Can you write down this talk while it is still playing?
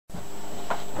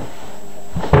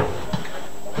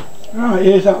Right,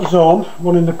 here's that zone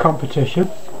won in the competition.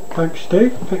 Thanks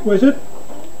Steve, Pick Wizard.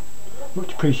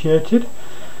 Much appreciated.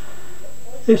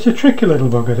 It's a tricky little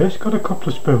bugger this, got a couple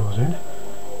of spools in.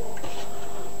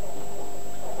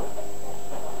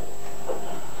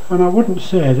 And I wouldn't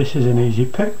say this is an easy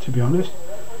pick, to be honest.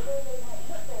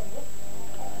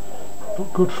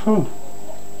 But good fun.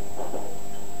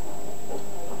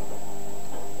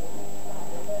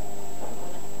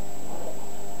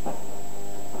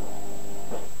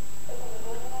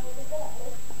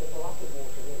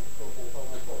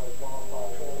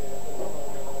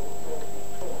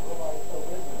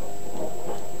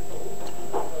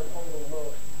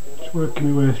 Just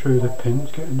working my way through the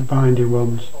pins, getting the binding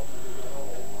ones.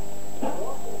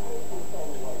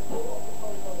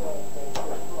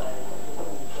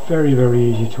 Very, very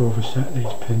easy to overset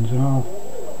these pins and all.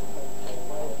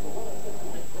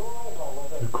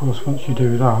 And of course, once you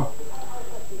do that,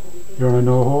 you're on a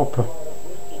no-hoper.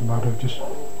 It's a matter of just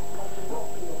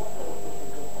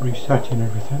resetting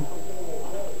everything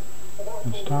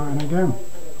and starting again.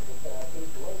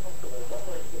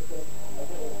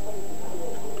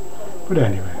 But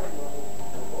anyway.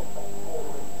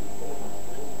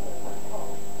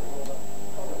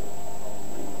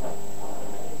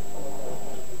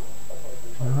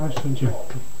 Nice and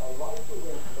gentle.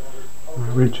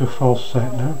 We're into a false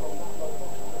set now.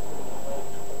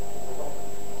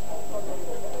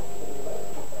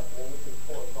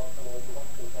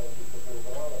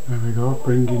 There we go,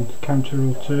 bringing counter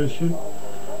rotation.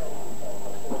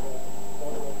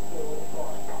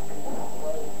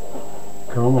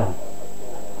 Come on.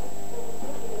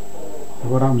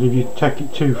 What happens if you take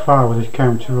it too far with this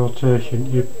counter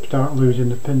rotation? You start losing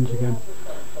the pins again.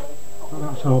 But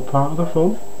that's all part of the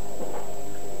fun.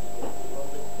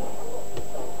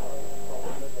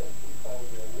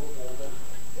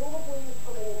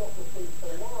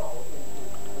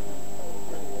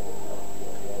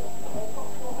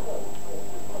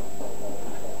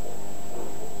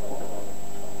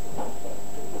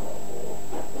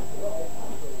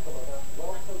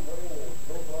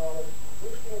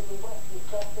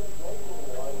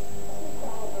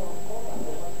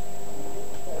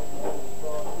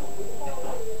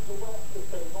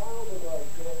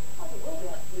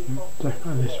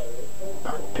 Definitely this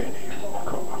back pin here.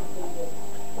 Come on.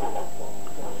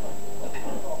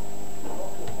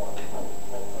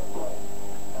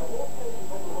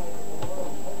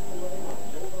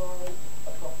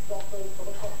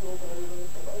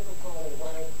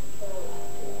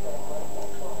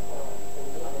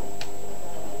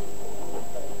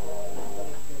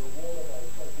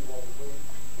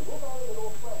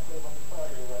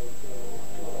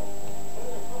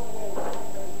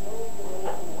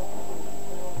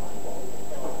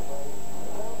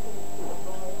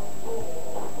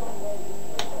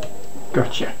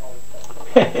 Gotcha.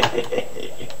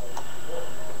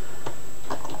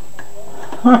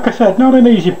 Like I said, not an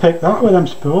easy pick that with them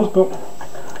spools, but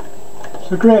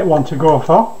it's a great one to go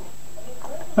for.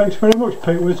 Thanks very much,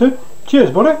 Pick Wizard.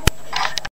 Cheers, buddy.